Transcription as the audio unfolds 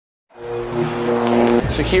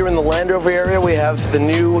So here in the Land Rover area, we have the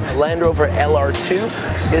new Land Rover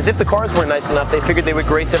LR2. As if the cars weren't nice enough, they figured they would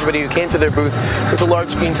grace everybody who came to their booth with a large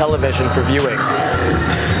screen television for viewing.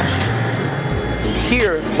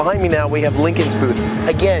 Here, behind me now, we have Lincoln's booth.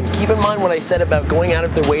 Again, keep in mind what I said about going out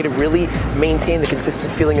of their way to really maintain the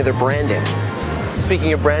consistent feeling of their branding.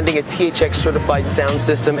 Speaking of branding, a THX certified sound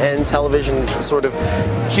system and television sort of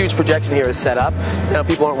huge projection here is set up. Now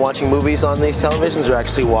people aren't watching movies on these televisions, they're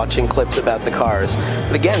actually watching clips about the cars.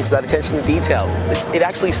 But again, it's that attention to detail. It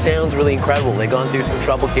actually sounds really incredible. They've gone through some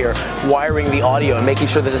trouble here wiring the audio and making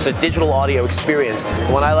sure that it's a digital audio experience.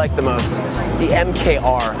 The one I like the most, the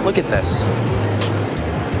MKR. Look at this.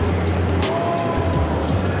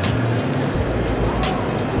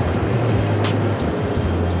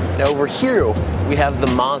 Now over here, we have the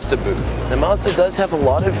Mazda booth. Now Mazda does have a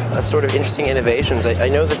lot of sort of interesting innovations. I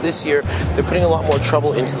know that this year they're putting a lot more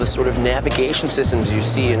trouble into the sort of navigation systems you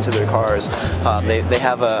see into their cars. They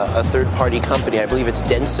have a third-party company, I believe it's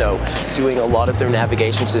Denso, doing a lot of their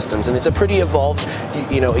navigation systems, and it's a pretty evolved,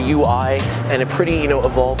 a UI and a pretty,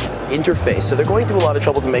 evolved interface. So they're going through a lot of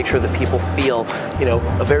trouble to make sure that people feel,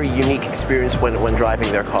 a very unique experience when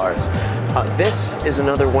driving their cars. This is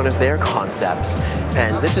another one of their concepts,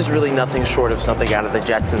 and this is really nothing short of something out of the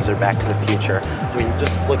Jetsons or Back to the Future. I mean,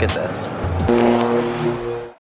 just look at this.